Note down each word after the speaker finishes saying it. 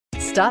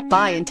Stop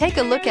by and take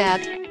a look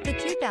at the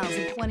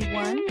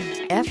 2021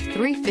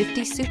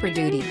 F-350 Super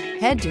Duty.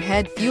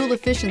 Head-to-head fuel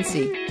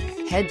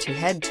efficiency,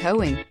 head-to-head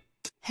towing,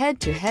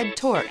 head-to-head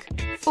torque.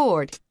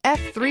 Ford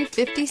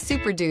F-350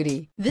 Super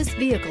Duty. This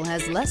vehicle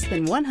has less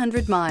than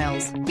 100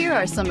 miles. Here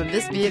are some of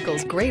this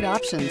vehicle's great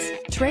options: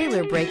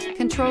 trailer brake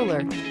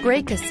controller,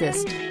 brake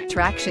assist,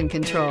 traction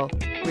control,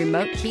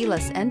 remote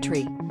keyless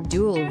entry,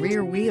 dual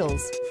rear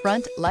wheels,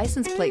 front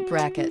license plate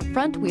bracket,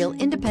 front wheel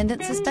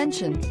independent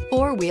suspension,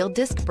 four-wheel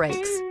disc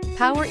brakes,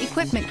 power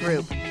equipment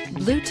group,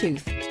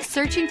 Bluetooth.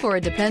 Searching for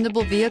a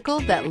dependable vehicle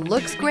that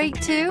looks great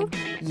too?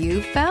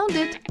 You found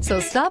it, so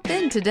stop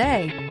in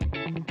today.